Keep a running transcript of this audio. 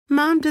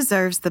Mom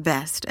deserves the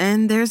best,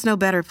 and there's no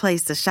better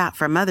place to shop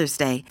for Mother's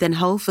Day than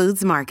Whole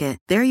Foods Market.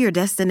 They're your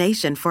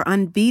destination for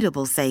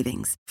unbeatable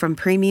savings, from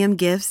premium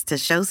gifts to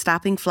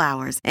show-stopping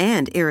flowers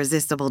and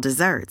irresistible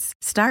desserts.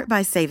 Start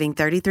by saving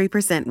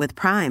 33% with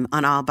Prime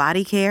on all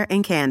body care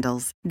and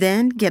candles.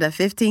 Then get a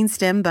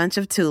 15-stem bunch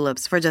of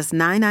tulips for just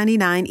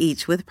 $9.99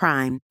 each with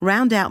Prime.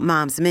 Round out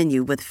Mom's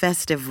menu with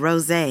festive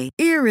rosé,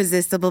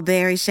 irresistible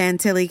berry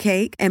chantilly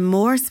cake, and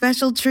more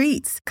special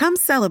treats. Come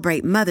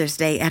celebrate Mother's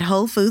Day at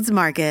Whole Foods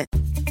Market.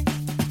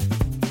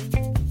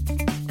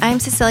 I'm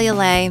Cecilia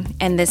Lay,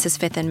 and this is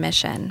Fifth and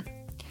Mission.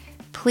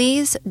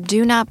 Please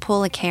do not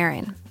pull a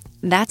Karen.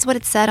 That's what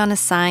it said on a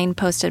sign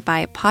posted by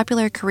a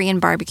popular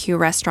Korean barbecue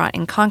restaurant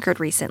in Concord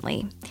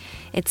recently.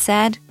 It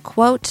said,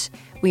 quote,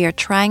 "We are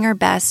trying our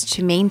best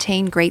to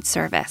maintain great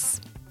service."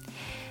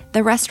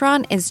 The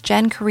restaurant is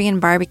Gen Korean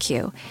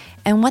Barbecue,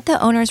 and what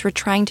the owners were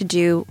trying to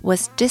do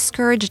was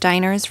discourage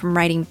diners from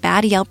writing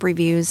bad Yelp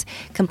reviews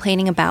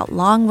complaining about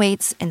long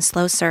waits and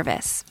slow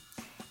service.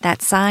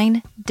 That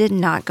sign did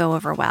not go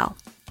over well.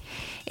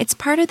 It's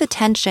part of the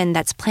tension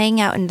that's playing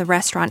out in the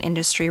restaurant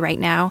industry right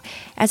now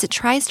as it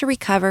tries to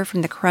recover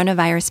from the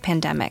coronavirus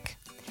pandemic.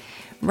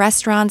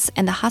 Restaurants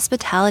and the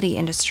hospitality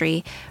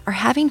industry are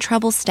having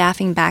trouble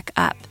staffing back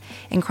up,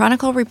 and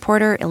Chronicle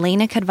reporter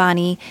Elena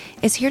Kadvani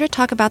is here to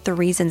talk about the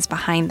reasons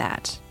behind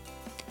that.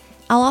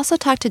 I'll also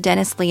talk to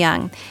Dennis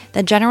Leung,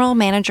 the general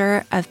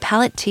manager of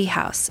Palette Tea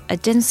House, a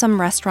dim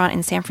sum restaurant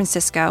in San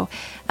Francisco,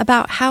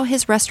 about how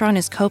his restaurant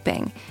is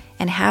coping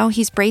and how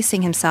he's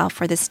bracing himself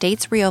for the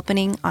state's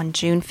reopening on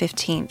June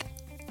 15th.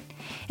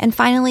 And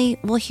finally,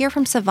 we'll hear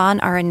from Savan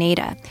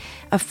Araneda,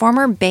 a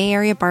former Bay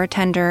Area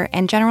bartender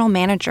and general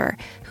manager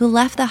who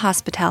left the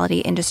hospitality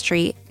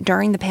industry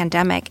during the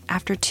pandemic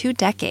after 2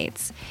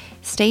 decades.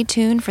 Stay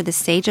tuned for the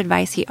sage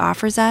advice he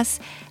offers us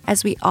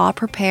as we all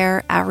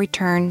prepare our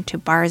return to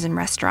bars and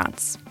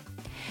restaurants.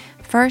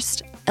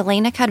 First,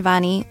 Elena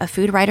Kadvani, a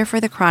food writer for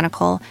The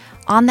Chronicle,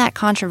 on that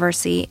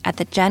controversy at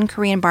the Gen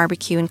Korean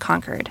Barbecue in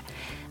Concord.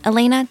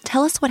 Elena,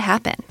 tell us what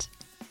happened.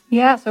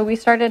 Yeah, so we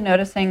started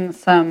noticing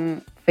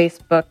some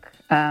Facebook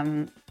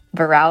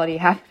virality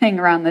happening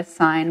around this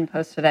sign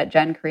posted at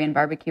Gen Korean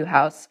Barbecue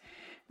House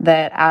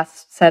that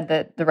said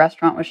that the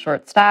restaurant was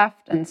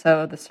short-staffed, and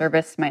so the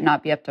service might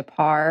not be up to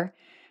par.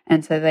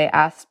 And so they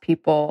asked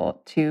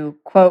people to,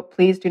 quote,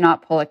 "Please do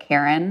not pull a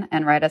Karen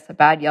and write us a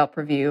bad Yelp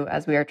review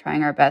as we are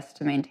trying our best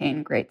to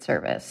maintain great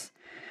service."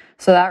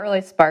 So that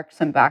really sparked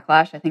some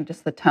backlash, I think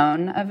just the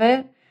tone of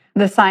it.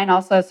 The sign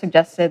also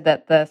suggested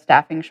that the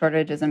staffing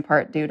shortage is in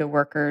part due to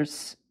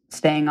workers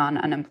staying on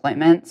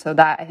unemployment. So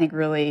that, I think,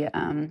 really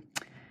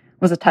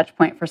was a touch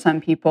point for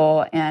some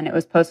people. And it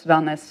was posted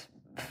on this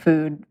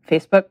food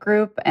Facebook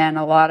group, and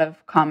a lot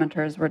of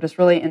commenters were just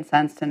really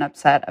incensed and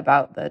upset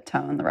about the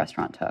tone the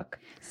restaurant took.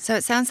 So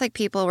it sounds like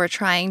people were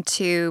trying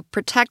to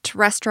protect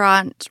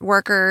restaurant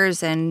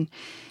workers and,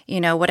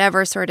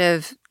 whatever sort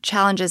of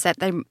challenges that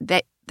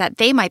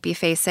they might be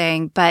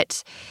facing,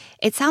 but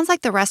it sounds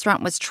like the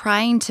restaurant was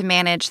trying to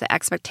manage the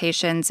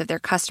expectations of their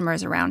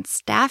customers around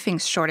staffing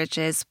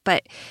shortages,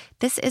 but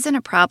this isn't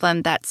a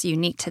problem that's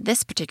unique to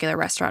this particular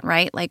restaurant,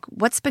 right? Like,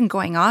 what's been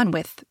going on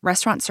with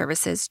restaurant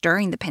services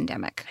during the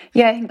pandemic?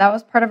 Yeah, I think that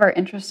was part of our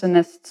interest in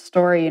this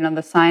story.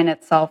 The sign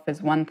itself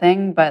is one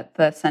thing, but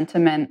the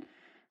sentiment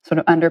sort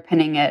of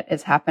underpinning it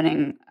is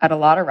happening at a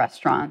lot of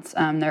restaurants.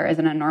 There is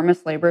an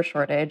enormous labor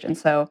shortage, and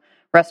so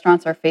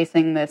restaurants are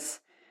facing this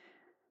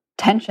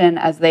tension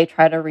as they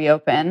try to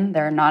reopen.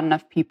 There are not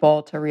enough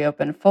people to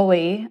reopen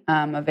fully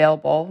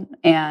available,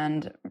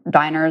 and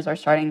diners are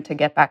starting to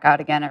get back out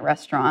again at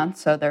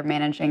restaurants, so they're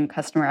managing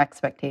customer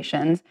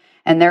expectations,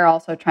 and they're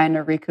also trying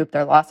to recoup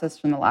their losses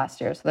from the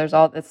last year. So there's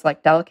all this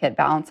delicate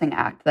balancing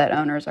act that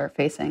owners are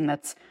facing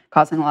that's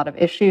causing a lot of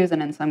issues,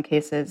 and in some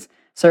cases,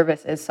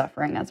 service is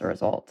suffering as a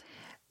result.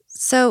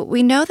 So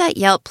we know that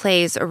Yelp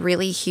plays a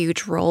really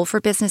huge role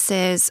for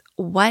businesses.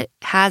 What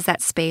has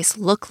that space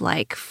look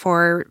like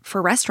for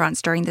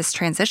restaurants during this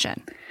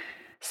transition?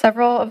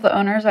 Several of the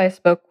owners I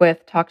spoke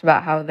with talked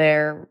about how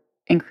they're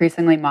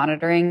increasingly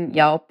monitoring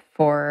Yelp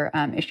for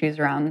issues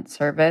around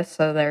service.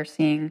 So they're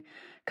seeing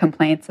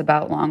complaints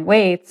about long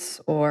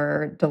waits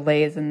or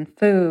delays in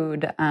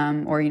food,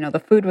 or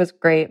the food was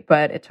great,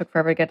 but it took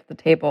forever to get to the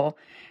table.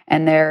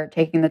 And they're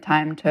taking the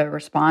time to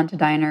respond to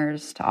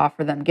diners, to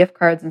offer them gift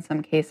cards in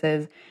some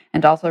cases,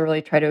 and to also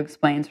really try to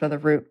explain sort of the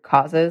root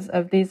causes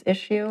of these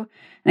issues.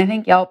 And I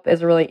think Yelp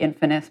is a really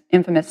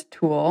infamous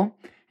tool,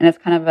 and it's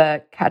kind of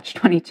a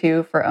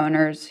catch-22 for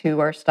owners who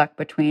are stuck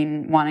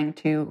between wanting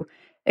to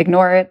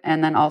ignore it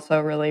and then also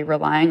really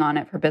relying on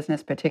it for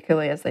business,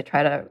 particularly as they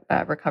try to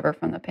recover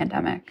from the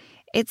pandemic.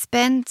 It's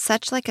been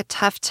such a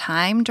tough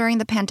time during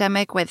the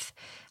pandemic with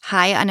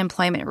high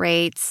unemployment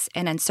rates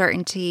and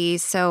uncertainty.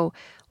 So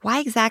why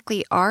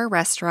exactly are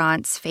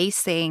restaurants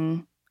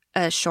facing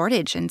a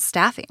shortage in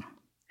staffing?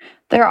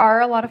 There are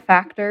a lot of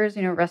factors.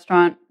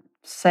 Restaurants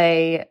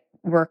say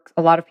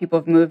a lot of people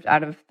have moved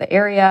out of the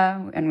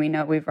area, and we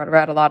know we've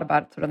read a lot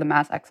about sort of the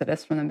mass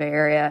exodus from the Bay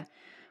Area,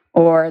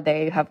 or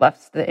they have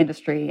left the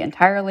industry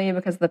entirely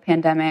because of the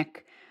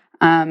pandemic.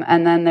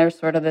 And then there's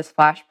sort of this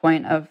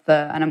flashpoint of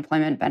the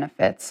unemployment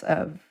benefits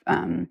of,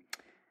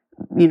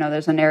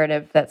 there's a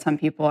narrative that some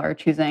people are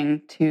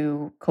choosing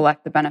to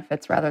collect the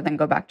benefits rather than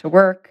go back to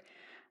work,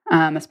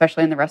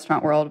 especially in the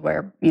restaurant world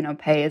where,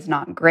 pay is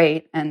not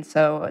great. And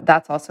so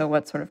that's also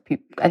what sort of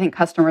I think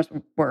customers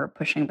were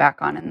pushing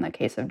back on in the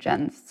case of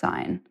Jen's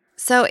sign.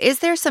 So is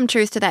there some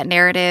truth to that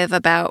narrative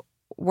about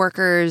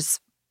workers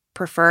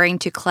preferring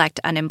to collect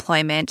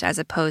unemployment as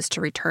opposed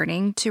to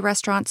returning to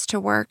restaurants to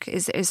work?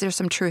 Is there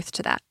some truth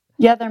to that?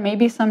 Yeah, there may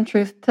be some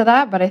truth to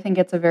that, but I think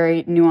it's a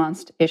very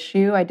nuanced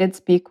issue. I did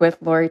speak with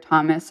Lori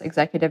Thomas,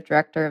 executive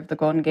director of the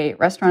Golden Gate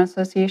Restaurant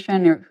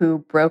Association, who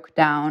broke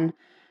down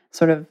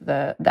sort of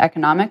the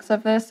economics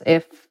of this.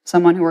 If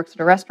someone who works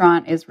at a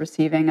restaurant is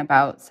receiving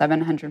about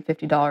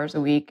 $750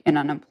 a week in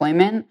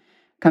unemployment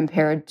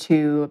compared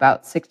to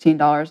about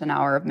 $16 an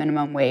hour of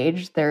minimum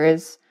wage, there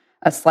is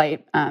a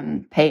slight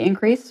pay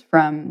increase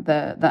from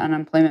the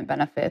unemployment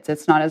benefits.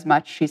 It's not as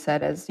much, she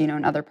said, as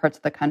in other parts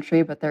of the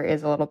country, but there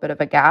is a little bit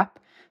of a gap.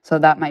 So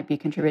that might be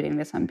contributing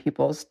to some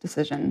people's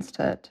decisions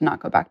to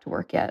not go back to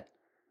work yet.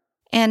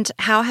 And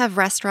how have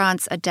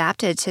restaurants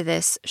adapted to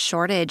this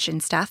shortage in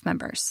staff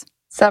members?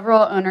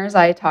 Several owners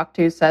I talked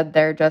to said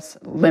they're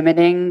just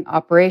limiting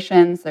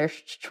operations, they're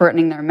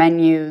shortening their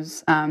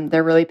menus,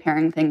 they're really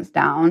paring things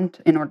down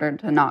in order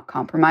to not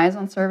compromise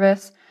on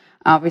service.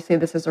 Obviously,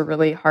 this is a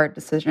really hard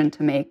decision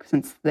to make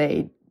since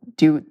they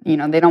don't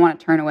want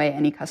to turn away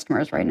any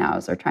customers right now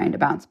as they're trying to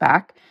bounce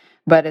back.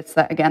 But it's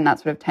that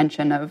sort of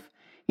tension of,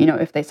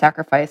 if they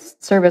sacrifice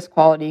service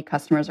quality,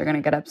 customers are going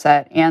to get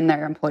upset and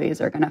their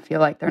employees are going to feel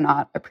like they're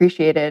not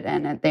appreciated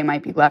and they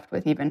might be left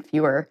with even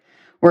fewer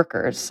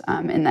workers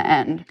in the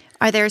end.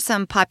 Are there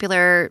some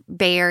popular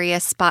Bay Area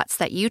spots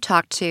that you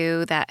talked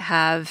to that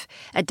have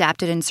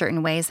adapted in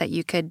certain ways that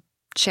you could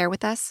share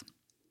with us?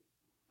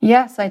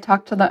 Yes, I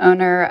talked to the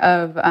owner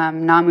of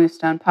Namu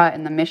Stone Pot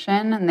in the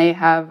Mission, and they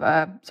have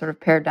a sort of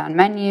pared down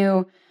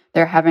menu.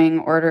 They're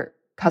having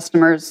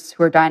customers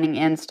who are dining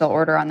in still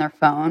order on their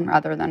phone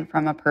rather than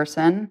from a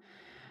person.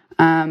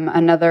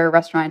 Another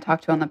restaurant I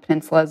talked to on the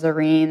peninsula,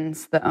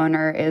 Zareen's, the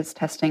owner is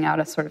testing out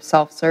a sort of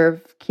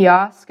self-serve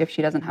kiosk if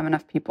she doesn't have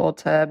enough people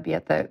to be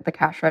at the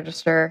cash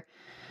register.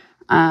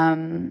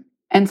 And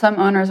some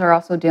owners are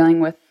also dealing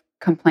with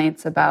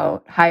complaints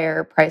about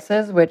higher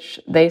prices, which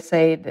they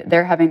say that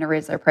they're having to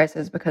raise their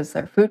prices because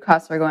their food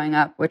costs are going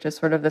up, which is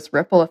sort of this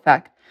ripple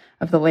effect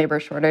of the labor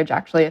shortage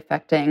actually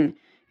affecting,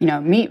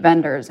 meat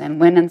vendors and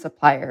linen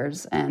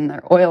suppliers and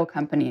their oil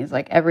companies.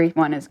 Like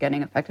everyone is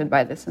getting affected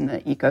by this in the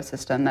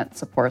ecosystem that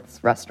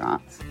supports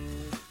restaurants.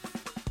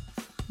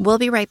 We'll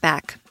be right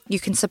back.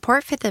 You can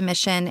support Fifth and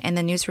Mission and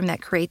the newsroom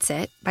that creates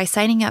it by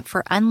signing up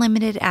for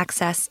unlimited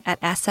access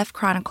at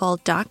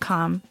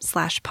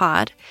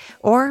sfchronicle.com/pod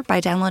or by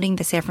downloading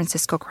the San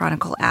Francisco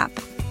Chronicle app.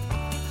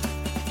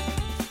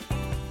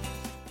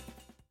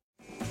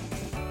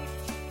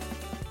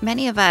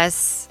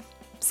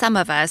 Some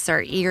of us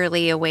are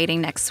eagerly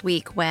awaiting next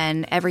week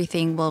when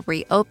everything will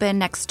reopen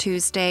next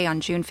Tuesday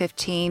on June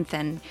 15th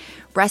and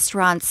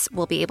restaurants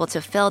will be able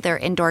to fill their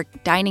indoor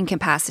dining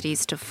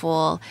capacities to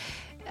full.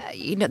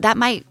 That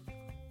might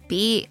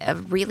be a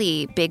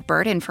really big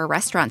burden for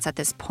restaurants at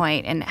this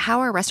point. And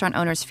how are restaurant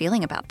owners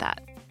feeling about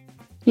that?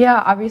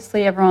 Yeah,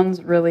 obviously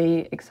everyone's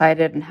really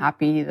excited and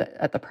happy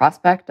at the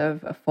prospect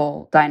of a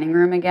full dining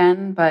room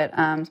again. But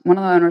one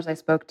of the owners I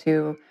spoke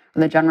to,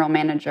 the general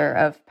manager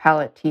of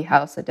Palette Tea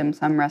House, a dim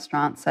sum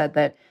restaurant, said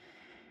that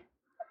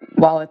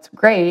while it's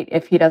great,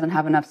 if he doesn't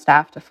have enough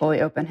staff to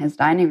fully open his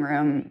dining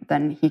room,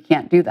 then he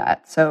can't do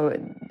that. So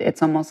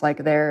it's almost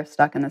like they're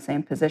stuck in the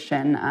same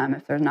position.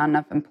 If there's not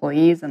enough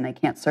employees, then they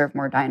can't serve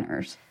more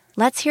diners.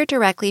 Let's hear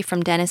directly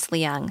from Dennis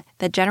Leung,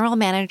 the general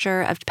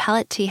manager of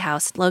Palette Tea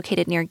House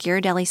located near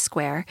Ghirardelli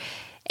Square,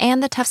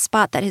 and the tough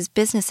spot that his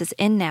business is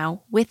in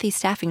now with these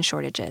staffing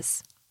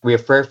shortages. We are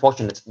very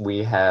fortunate. We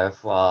have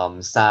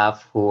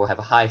staff who have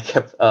a high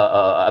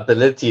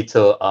ability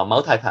to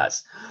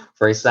multitask.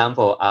 For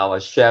example, our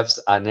chefs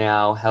are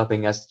now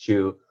helping us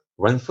to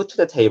run food to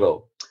the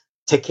table,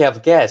 take care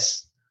of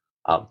guests,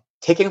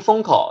 taking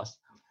phone calls.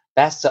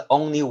 That's the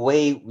only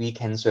way we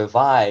can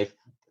survive.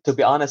 To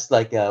be honest,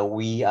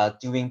 we are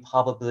doing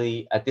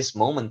probably at this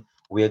moment,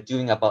 we are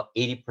doing about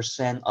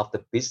 80% of the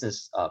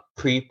business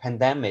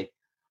pre-pandemic.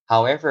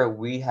 However,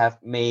 we have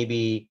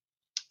maybe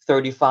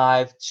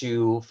 35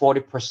 to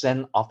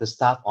 40% of the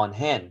staff on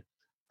hand.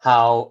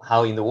 How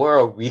in the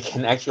world we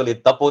can actually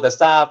double the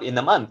staff in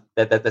a month?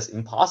 That's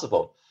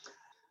impossible.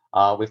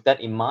 With that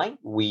in mind,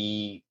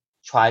 we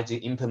try to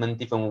implement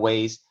different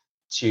ways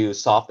to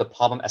solve the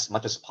problem as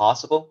much as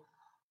possible.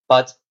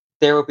 But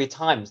there will be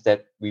times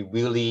that we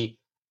really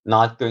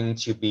not going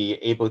to be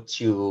able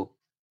to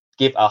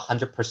give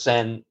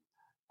 100%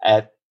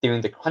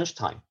 during the crunch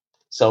time.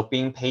 So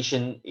being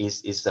patient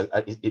is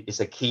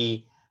a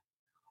key.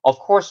 Of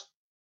course,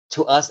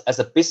 to us as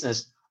a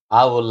business,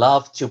 I would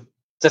love to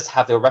just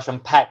have the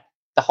restaurant packed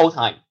the whole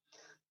time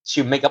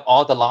to make up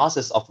all the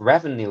losses of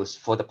revenues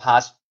for the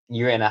past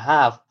year and a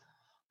half.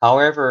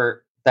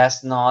 However,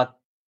 that's not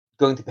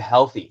going to be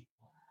healthy.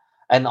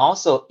 And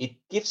also, it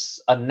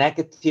gives a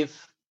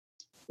negative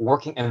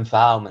working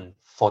environment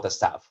for the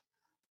staff.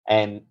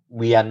 And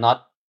we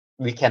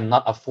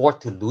cannot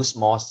afford to lose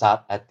more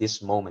staff at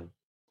this moment.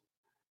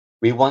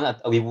 We want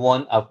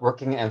a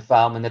working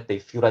environment that they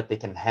feel like they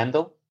can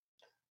handle.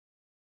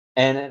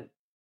 And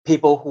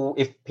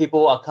if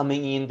people are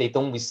coming in, they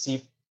don't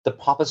receive the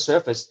proper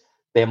service,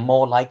 they're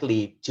more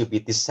likely to be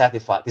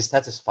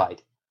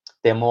dissatisfied.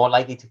 They're more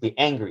likely to be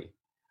angry.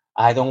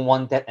 I don't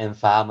want that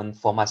environment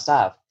for my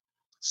staff.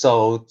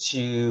 So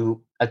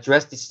to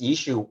address this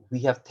issue, we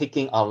have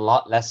taken a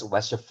lot less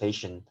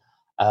reservation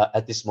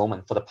at this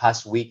moment for the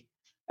past week.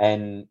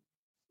 And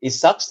it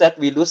sucks that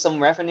we lose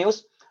some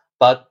revenues,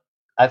 but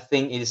I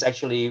think it is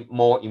actually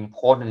more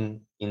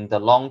important in the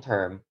long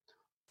term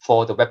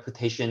for the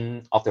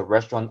reputation of the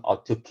restaurant or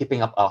to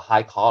keeping up a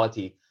high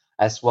quality,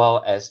 as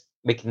well as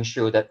making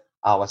sure that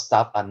our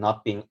staff are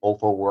not being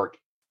overworked.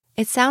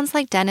 It sounds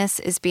like Dennis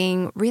is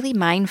being really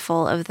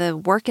mindful of the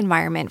work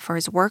environment for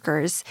his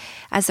workers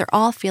as they're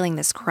all feeling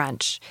this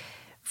crunch.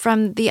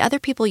 From the other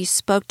people you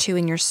spoke to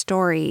in your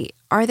story,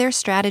 are there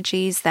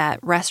strategies that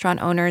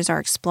restaurant owners are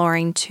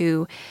exploring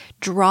to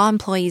draw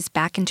employees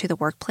back into the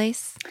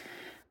workplace?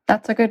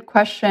 That's a good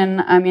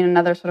question. I mean,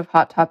 another sort of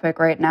hot topic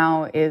right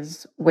now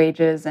is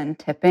wages and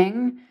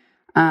tipping.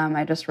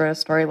 I just wrote a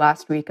story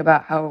last week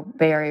about how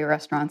Bay Area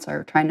restaurants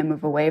are trying to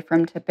move away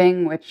from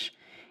tipping, which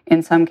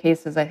in some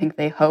cases I think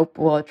they hope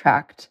will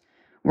attract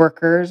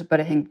workers.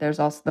 But I think there's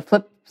also the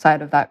flip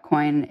side of that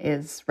coin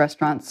is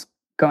restaurants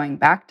going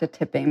back to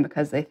tipping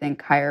because they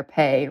think higher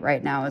pay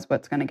right now is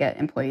what's going to get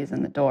employees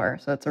in the door.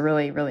 So it's a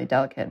really, really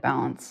delicate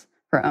balance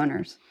for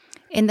owners.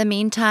 In the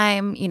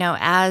meantime,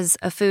 as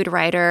a food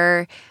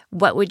writer,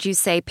 what would you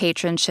say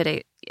patrons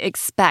should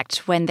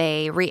expect when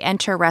they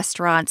re-enter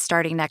restaurants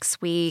starting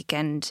next week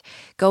and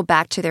go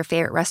back to their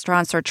favorite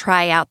restaurants or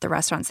try out the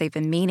restaurants they've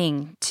been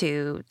meaning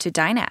to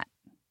dine at?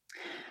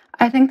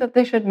 I think that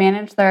they should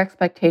manage their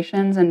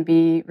expectations and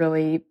be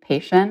really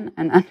patient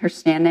and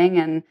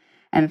understanding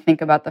and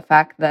think about the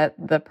fact that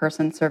the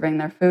person serving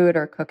their food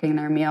or cooking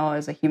their meal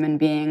is a human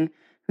being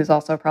who's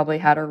also probably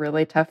had a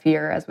really tough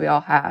year, as we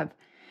all have.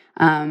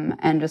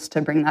 And just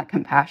to bring that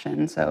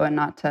compassion, and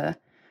not to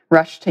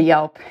rush to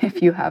Yelp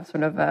if you have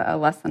sort of a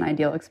less than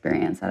ideal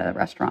experience at a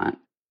restaurant.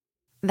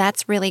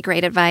 That's really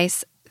great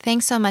advice.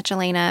 Thanks so much,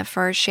 Elena,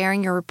 for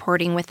sharing your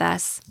reporting with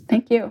us.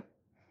 Thank you.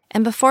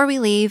 And before we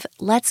leave,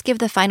 let's give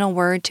the final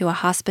word to a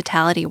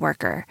hospitality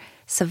worker.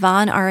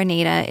 Savan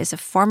Araneda is a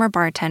former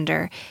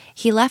bartender.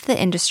 He left the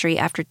industry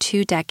after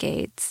 2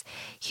 decades.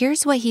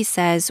 Here's what he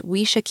says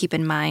we should keep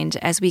in mind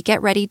as we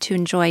get ready to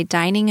enjoy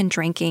dining and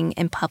drinking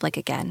in public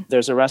again.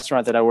 There's a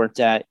restaurant that I worked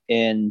at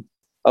in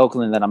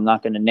Oakland that I'm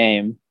not going to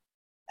name.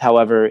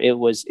 However, it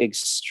was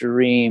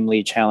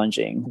extremely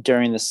challenging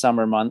during the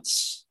summer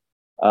months.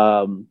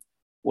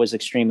 Was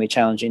extremely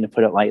challenging, to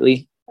put it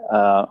lightly,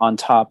 on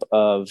top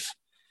of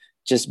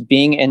just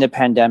being in the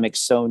pandemic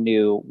so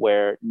new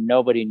where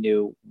nobody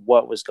knew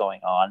what was going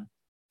on.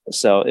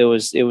 So it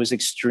was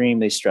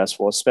extremely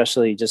stressful,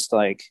 especially just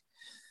like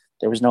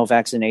there was no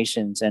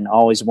vaccinations and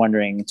always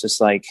wondering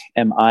just like,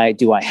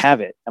 do I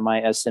have it? Am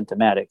I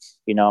asymptomatic?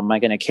 Am I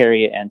going to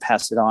carry it and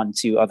pass it on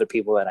to other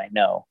people that I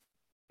know?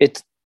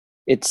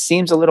 It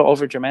seems a little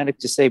over dramatic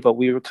to say, but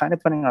we were kind of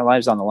putting our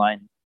lives on the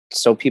line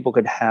so people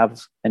could have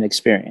an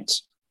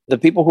experience. The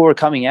people who were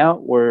coming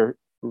out were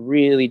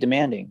really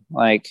demanding,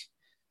 like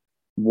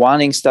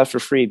wanting stuff for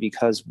free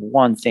because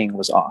one thing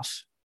was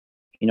off.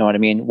 You know what I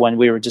mean? When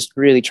we were just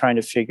really trying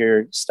to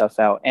figure stuff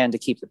out and to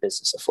keep the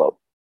business afloat.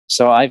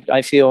 So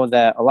I feel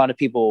that a lot of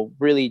people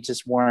really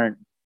just weren't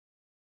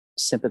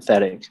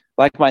sympathetic.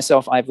 Like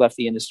myself, I've left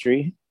the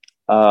industry.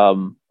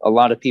 A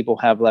lot of people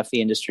have left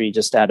the industry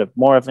just out of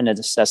more of a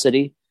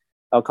necessity.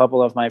 A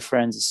couple of my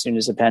friends, as soon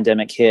as the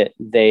pandemic hit,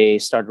 they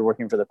started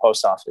working for the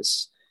post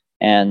office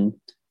and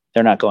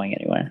they're not going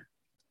anywhere.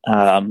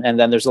 And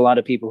then there's a lot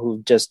of people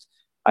who just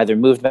either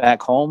moved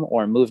back home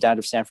or moved out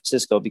of San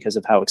Francisco because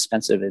of how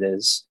expensive it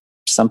is.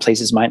 Some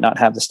places might not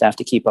have the staff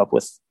to keep up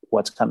with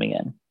what's coming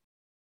in.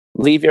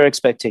 Leave your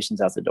expectations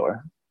out the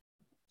door.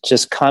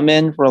 Just come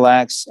in,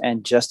 relax,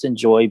 and just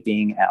enjoy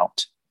being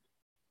out.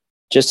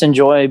 Just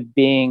enjoy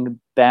being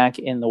back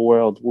in the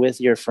world with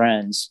your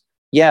friends.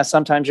 Yeah,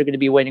 sometimes you're going to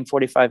be waiting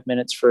 45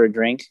 minutes for a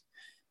drink.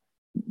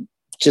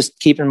 Just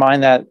keep in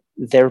mind that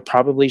they're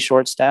probably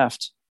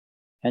short-staffed,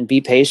 and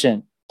be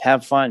patient,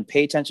 have fun,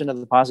 pay attention to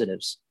the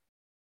positives.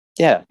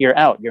 Yeah, you're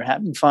out, you're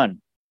having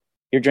fun.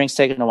 Your drink's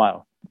taking a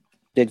while.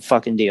 Big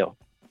fucking deal.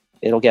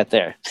 It'll get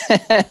there.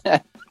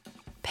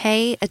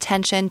 Pay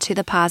attention to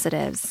the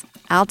positives.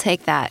 I'll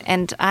take that.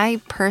 And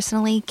I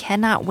personally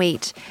cannot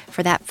wait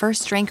for that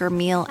first drink or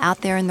meal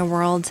out there in the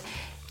world,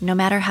 no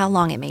matter how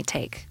long it may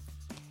take.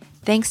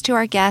 Thanks to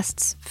our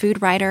guests,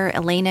 food writer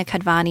Elena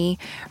Kadvani.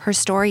 Her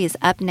story is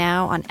up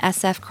now on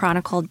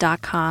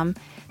sfchronicle.com.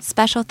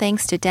 Special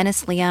thanks to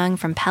Dennis Leung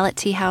from Pellet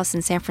Tea House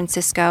in San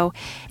Francisco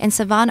and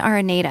Savan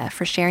Araneda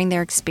for sharing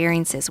their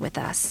experiences with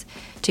us,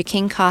 to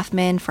King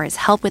Kaufman for his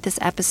help with this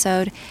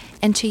episode,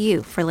 and to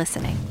you for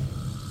listening.